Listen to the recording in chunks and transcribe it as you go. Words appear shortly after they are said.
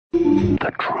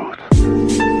the truth.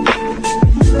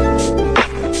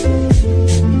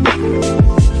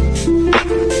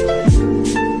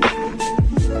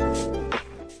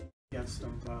 Against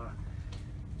them,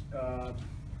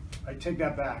 I take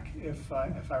that back. If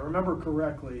I remember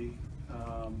correctly,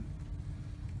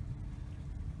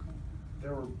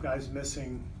 there were guys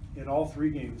missing in all 3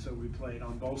 games that we played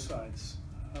on both sides.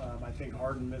 I think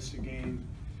Harden missed a game,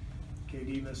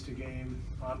 KD missed a game,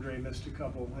 Andre missed a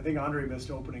couple. I think Andre missed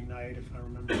opening night, if I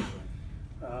remember.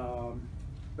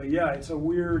 But yeah, it's a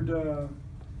weird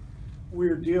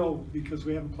deal because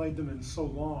we haven't played them in so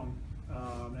long,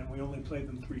 and we only played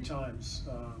them 3 times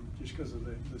just because of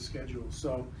the schedule.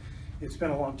 So it's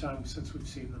been a long time since we've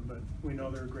seen them, but we know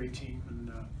they're a great team,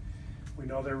 and we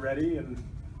know they're ready, and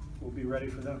we'll be ready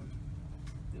for them.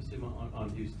 Yes, Tim, on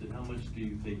Houston, how much do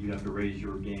you think you have to raise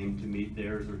your game to meet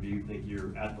theirs, or do you think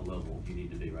you're at the level you need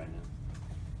to be right now?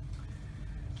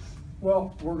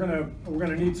 Well, we're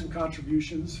gonna need some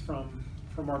contributions from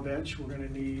our bench. We're gonna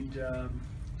need to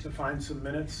find some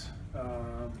minutes.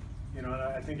 You know, and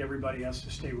I think everybody has to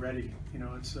stay ready. You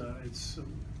know, it's a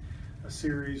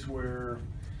series where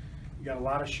you got a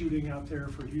lot of shooting out there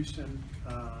for Houston,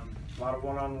 a lot of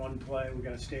one-on-one play. We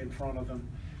got to stay in front of them.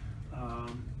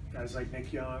 Guys like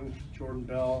Nick Young, Jordan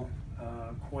Bell,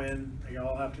 Quinn, they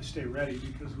all have to stay ready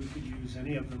because we could use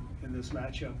any of them in this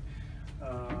matchup.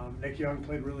 Nick Young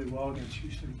played really well against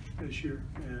Houston this year,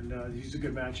 and he's a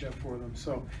good matchup for them.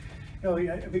 So, you know,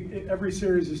 I think every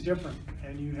series is different,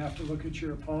 and you have to look at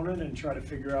your opponent and try to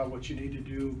figure out what you need to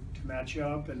do to match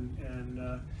up and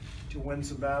to win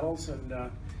some battles. And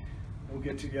we'll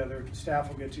get together. Staff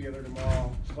will get together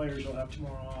tomorrow. Players will have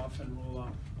tomorrow off, and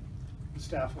the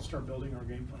staff will start building our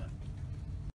game plan.